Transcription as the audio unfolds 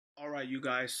Alright, you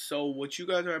guys, so what you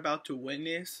guys are about to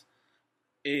witness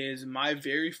is my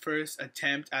very first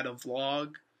attempt at a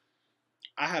vlog.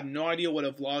 I have no idea what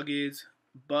a vlog is,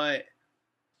 but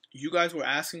you guys were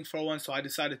asking for one, so I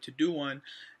decided to do one.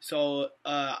 So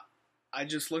I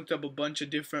just looked up a bunch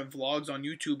of different vlogs on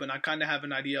YouTube, and I kind of have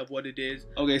an idea of what it is.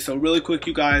 Okay, so really quick,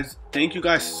 you guys, thank you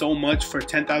guys so much for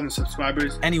 10,000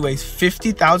 subscribers. Anyways,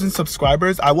 50,000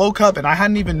 subscribers. I woke up and I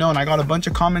hadn't even known. I got a bunch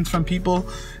of comments from people,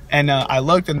 and I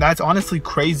looked, and that's honestly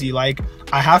crazy. Like,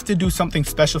 I have to do something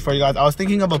special for you guys. I was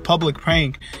thinking of a public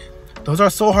prank. Those are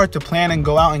so hard to plan and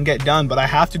go out and get done, but I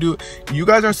have to do it. You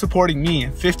guys are supporting me.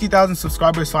 50,000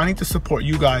 subscribers, so I need to support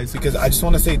you guys, because I just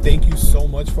want to say thank you so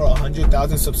much for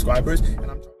 100,000 subscribers.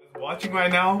 And I'm watching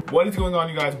right now. What is going on,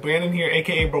 you guys? Brandon here,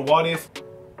 aka Brawadis.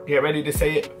 Get ready to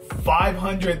say it.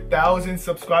 500,000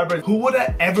 subscribers. Who would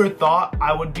have ever thought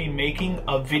I would be making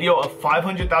a video of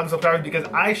 500,000 subscribers? Because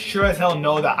I sure as hell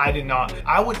know that I did not.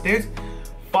 There's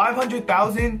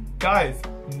 500,000 guys.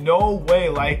 No way.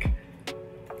 Like,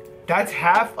 that's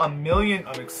 500,000.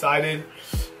 I'm excited.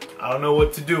 I don't know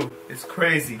what to do. It's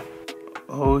crazy.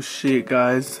 Oh shit,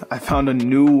 guys. I found a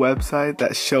new website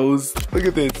that shows, look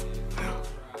at this.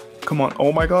 Come on.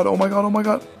 Oh my god, oh my god, oh my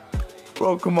god.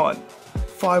 Bro, come on.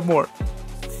 5 more.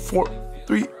 4,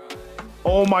 3.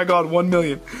 Oh my god, 1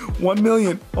 million. 1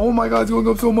 million. Oh my god, it's going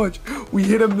up so much. We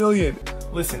hit 1 million.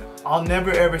 Listen, I'll never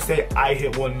ever say I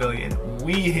hit 1 million.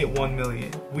 We hit 1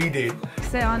 million. We did.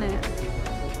 Stay on it.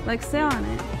 Like, stay on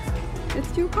it.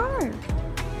 It's too hard.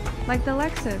 Like the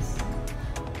Lexus.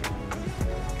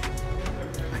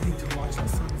 I need to watch the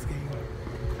Suns game.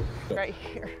 Right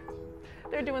here.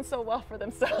 They're doing so well for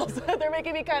themselves. They're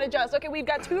making me kind of jealous. Okay, we've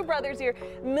got 2 brothers here,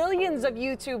 millions of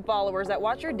YouTube followers that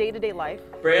watch your day-to-day life.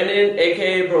 Brandon,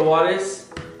 aka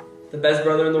Brawadis, the best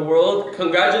brother in the world.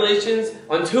 Congratulations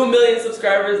on 2 million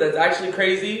subscribers. That's actually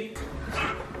crazy.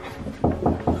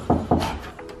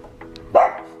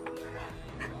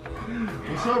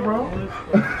 What's up, bro?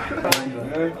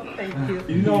 Thank you.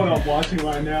 You know what I'm watching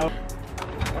right now.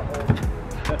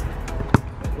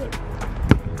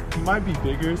 He might be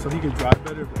bigger, so he can drive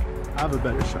better, but I have a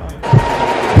better shot.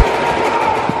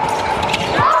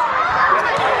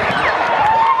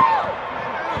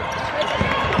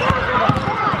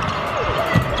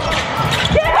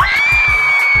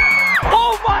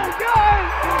 Oh my god!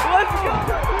 Let's go!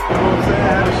 You know what I'm saying? I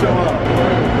had to show up.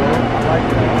 I like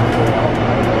that.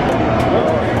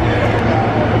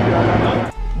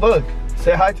 Look,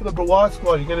 say hi to the Brawadis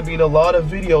squad. You're gonna be in a lot of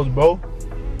videos, bro.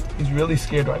 He's really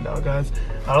scared right now, guys.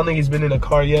 I don't think he's been in a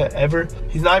car yet, ever.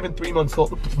 He's not even 3 months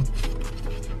old.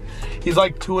 He's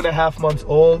like 2.5 months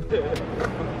old.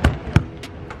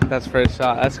 That's first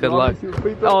shot. That's good luck.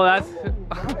 Oh, that's...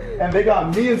 And they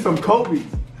got me and some Kobe's.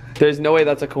 There's no way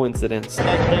that's a coincidence.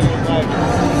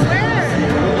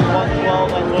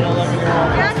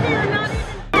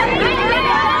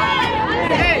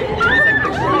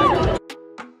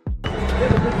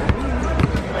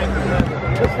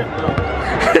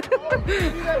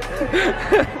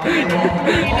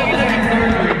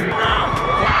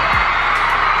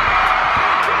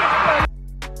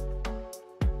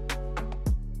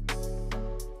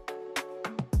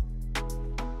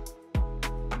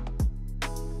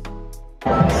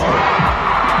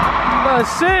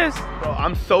 Assist. Bro,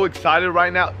 I'm so excited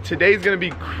right now. Today's gonna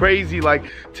be crazy. Like,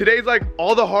 today's like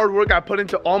all the hard work I put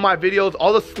into all my videos,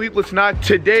 all the sleepless nights.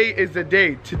 Today is the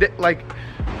day. Today, like,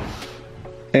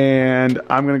 and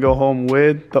I'm gonna go home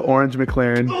with the orange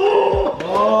McLaren.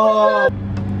 Oh.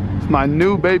 It's my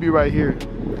new baby right here.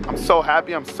 I'm so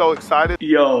happy. I'm so excited.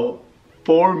 Yo,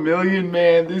 4 million,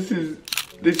 man. This is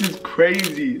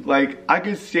crazy. Like, I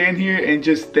could stand here and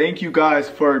just thank you guys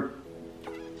for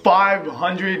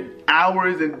 500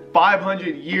 hours and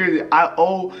 500 years. I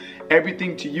owe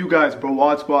everything to you guys,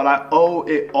 Brawadis squad. I owe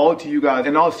it all to you guys.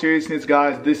 In all seriousness,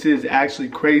 guys, this is actually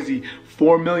crazy.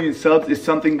 4 million subs is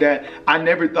something that I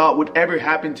never thought would ever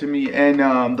happen to me, and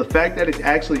the fact that it's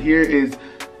actually here is,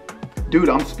 dude,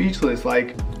 I'm speechless.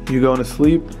 Like, you going to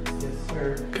sleep? Yes,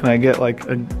 sir. Can I get like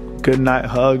a good night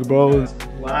hug, bro?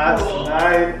 Last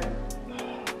night,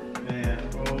 man,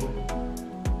 bro,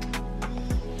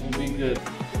 We'll be good.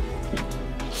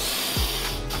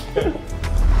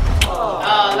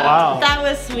 Wow. That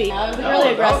was sweet. That was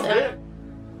really aggressive.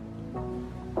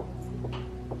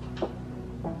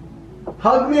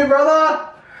 hug me, brother.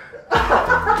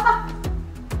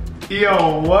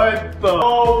 Yo, what the?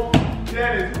 Oh,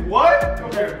 Dennis, what?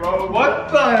 Okay, bro.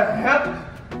 What the hell?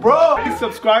 Bro, please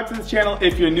subscribe to this channel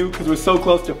if you're new, because we're so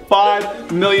close to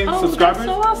 5 million subscribers.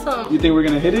 That's so awesome. You think we're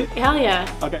gonna hit it? Hell yeah.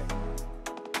 Okay.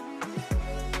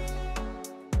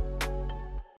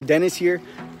 Dennis here,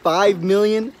 5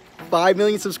 million 5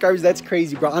 million subscribers. That's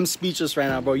crazy, bro. I'm speechless right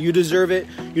now, bro. You deserve it.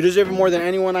 You deserve it more than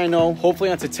anyone I know. Hopefully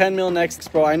on to 10 mil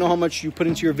next, bro. I know how much you put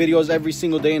into your videos every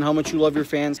single day and how much you love your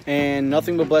fans. And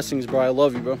nothing but blessings, bro. I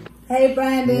love you, bro. Hey,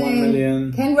 Brandon.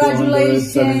 1,000,000.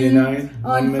 Congratulations. 279.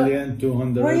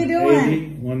 1,280. What are you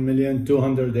doing?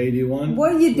 1,281.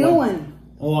 What are you doing?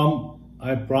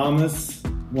 I promise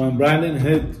when Brandon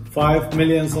hit 5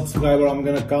 million subscribers, I'm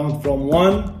gonna count from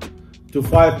 1 to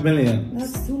 5 million.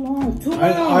 That's too long. Too long.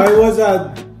 I was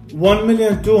at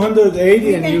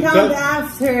 1,280 and you can count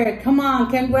after. Come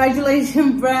on.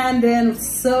 Congratulations, Brandon.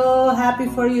 So happy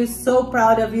for you. So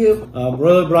proud of you.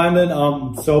 Really, Brandon,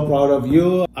 I'm so proud of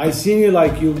you. I see you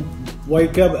like you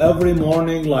wake up every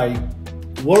morning like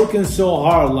working so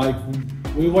hard. Like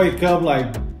we wake up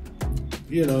like,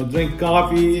 you know, drink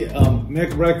coffee,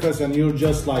 make breakfast, and you're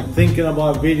just like thinking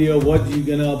about video, what you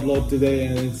gonna upload today,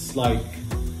 and it's like,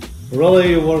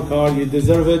 really, you work hard, you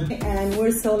deserve it. And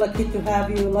we're so lucky to have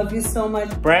you. Love you so much.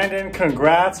 Brandon,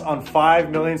 congrats on 5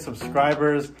 million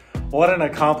subscribers. What an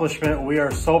accomplishment. We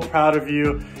are so proud of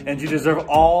you, and you deserve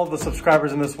all the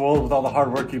subscribers in this world with all the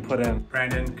hard work you put in.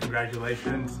 Brandon,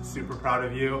 congratulations. Super proud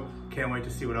of you. Can't wait to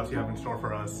see what else you have in store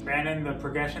for us. Brandon, the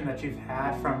progression that you've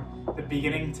had from the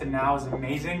beginning to now is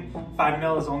amazing. 5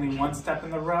 mil is only one step in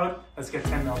the road. Let's get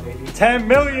 10 mil, baby. 10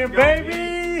 million,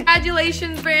 baby!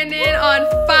 Congratulations, Brandon, on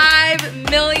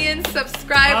 5 million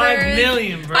subscribers. 5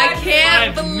 million, bro. I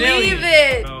can't believe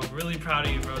it. Bro, really proud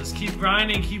of you, bro. Just keep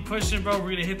grinding, keep pushing, bro.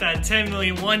 We're gonna hit that 10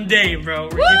 million one day, bro. We're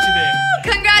gonna get you there.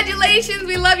 Congratulations.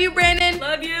 We love you, Brandon.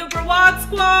 Love you, Brawadis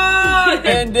Squad!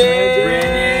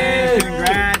 Brandon,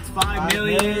 congrats. 5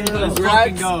 million. Let's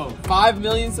fucking go. 5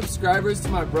 million subscribers to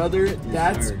my brother.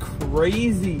 That's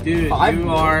crazy. Dude, you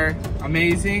are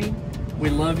amazing. We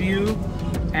love you.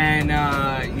 And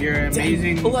you're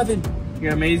amazing. 11.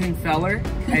 You're an amazing feller.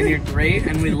 And you're great.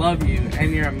 And we love you.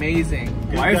 And you're amazing.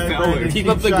 Why feller? Keep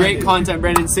up the great content,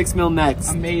 Brandon. 6 mil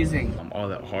next. Amazing. All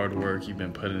that hard work you've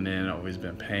been putting in, always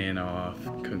been paying off.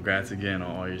 Congrats again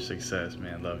on all your success,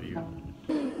 man. Love you.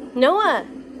 Noah,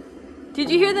 did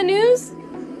you hear the news?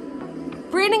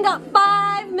 Brandon got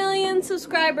 5 million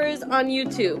subscribers on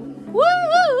YouTube. Woo, woo,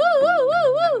 woo, woo,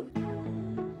 woo, woo.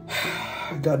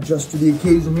 I got just to the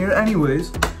occasion here.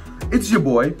 Anyways, it's your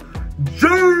boy, Jay.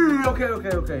 Okay,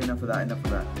 enough of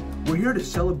that. We're here to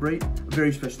celebrate a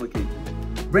very special occasion.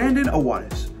 Brandon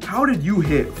Brawadis, how did you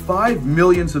hit 5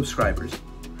 million subscribers?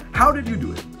 How did you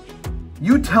do it?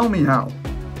 You tell me how.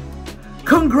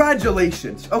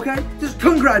 Congratulations, okay? Just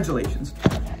congratulations.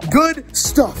 Good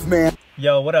stuff, man.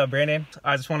 Yo, what up, Brandon?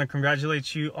 I just want to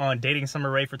congratulate you on dating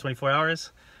Summer Rae for 24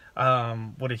 hours.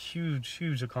 What a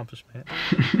huge accomplishment.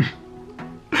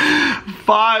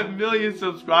 5 million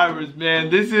subscribers,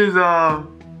 man. This is I'm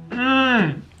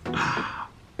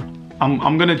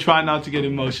gonna try not to get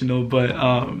emotional, but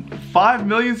 5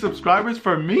 million subscribers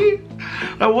for me?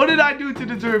 Like, what did I do to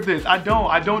deserve this? I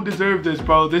don't deserve this,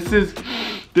 bro. This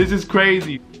is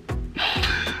crazy.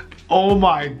 Oh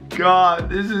my god,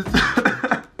 this is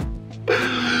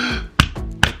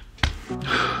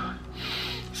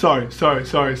Sorry. 5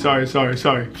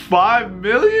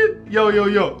 million?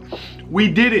 Yo.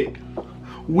 We did it.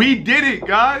 We did it,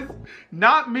 guys.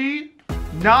 Not me,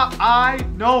 not I,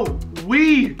 no,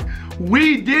 we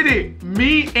did it.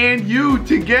 Me and you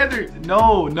together.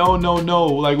 No.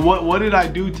 Like, what did I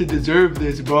do to deserve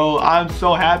this, bro? I'm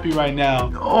so happy right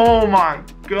now. Oh my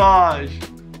gosh.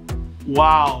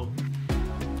 Wow.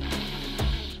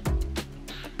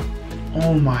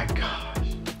 Oh my gosh.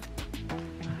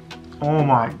 Oh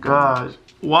my gosh.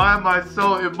 Why am I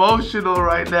so emotional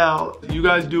right now? You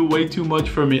guys do way too much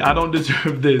for me. I don't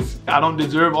deserve this. I don't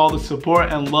deserve all the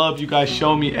support and love you guys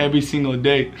show me every single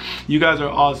day. You guys are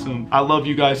awesome. I love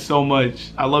you guys so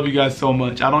much. I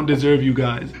don't deserve you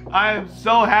guys. I am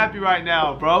so happy right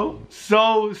now, bro.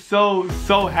 So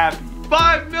happy.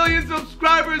 5 million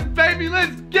subscribers, baby,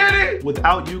 let's get it!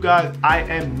 Without you guys, I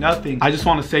am nothing. I just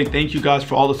want to say thank you guys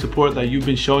for all the support that you've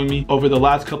been showing me over the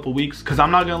last couple weeks, because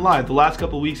I'm not gonna lie, the last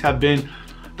couple weeks have been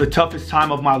the toughest time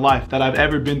of my life that I've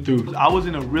ever been through. I was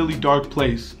in a really dark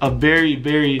place, a very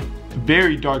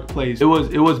dark place. It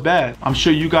was bad. I'm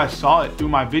sure you guys saw it through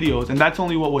my videos, and that's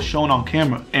only what was shown on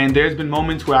camera. And there's been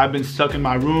moments where I've been stuck in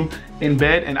my room in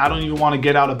bed and I don't even want to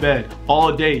get out of bed.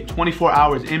 All day, 24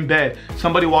 hours in bed.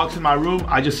 Somebody walks in my room,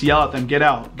 I just yell at them, get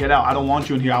out, get out. I don't want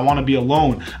you in here. I want to be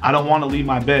alone. I don't want to leave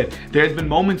my bed. There's been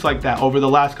moments like that over the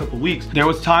last couple weeks. There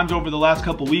was times over the last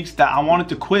couple weeks that I wanted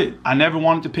to quit. I never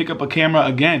wanted to pick up a camera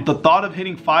again. The thought of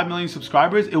hitting 5 million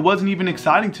subscribers, it wasn't even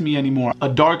exciting to me anymore. A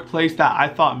dark place that I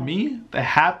thought me, the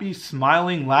happy,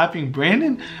 smiling, laughing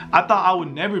Brandon, I thought I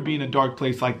would never be in a dark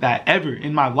place like that ever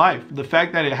in my life. The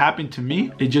fact that it happened to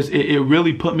me, it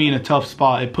really put me in a tough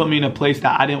spot. It put me in a place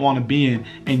that I didn't want to be in,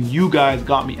 and you guys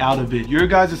got me out of it. Your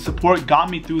guys' support got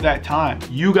me through that time.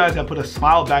 You guys have put a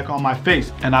smile back on my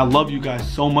face, and I love you guys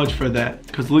so much for that.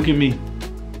 Because look at me,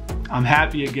 I'm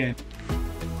happy again.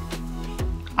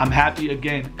 I'm happy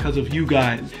again because of you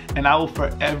guys, and I will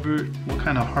forever, what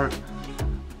kind of heart?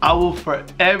 I will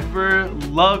forever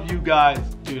love you guys.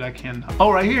 Dude, I cannot.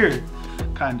 Oh, right here,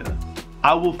 kinda.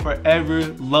 I will forever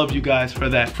love you guys for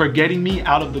that. For getting me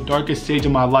out of the darkest stage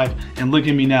of my life, and look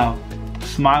at me now,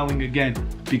 smiling again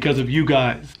because of you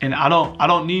guys. And I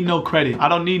don't need no credit. I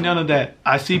don't need none of that.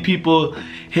 I see people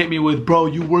hit me with, bro,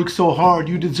 you work so hard.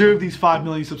 You deserve these 5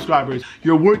 million subscribers.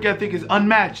 Your work ethic is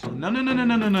unmatched.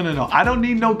 No. I don't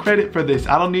need no credit for this.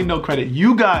 I don't need no credit.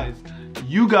 You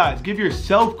guys, give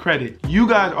yourself credit. You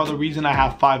guys are the reason I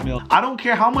have 5 mil. I don't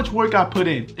care how much work I put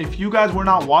in. If you guys were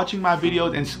not watching my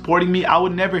videos and supporting me, I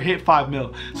would never hit 5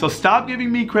 mil. So stop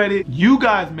giving me credit. You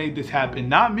guys made this happen,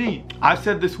 not me. I've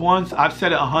said this once, I've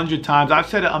said it 100 times, I've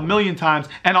said it 1,000,000 times,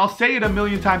 and I'll say it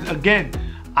 1,000,000 times again.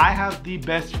 I have the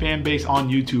best fan base on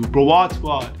YouTube. Brawadis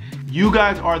Squad, you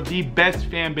guys are the best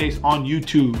fan base on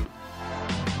YouTube.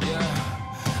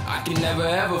 I can never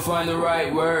ever find the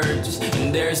right words,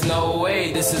 and there's no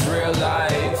way this is real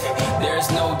life.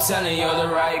 There's no telling you're the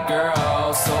right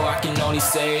girl, so I can only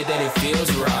say that it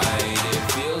feels right.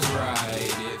 It feels right.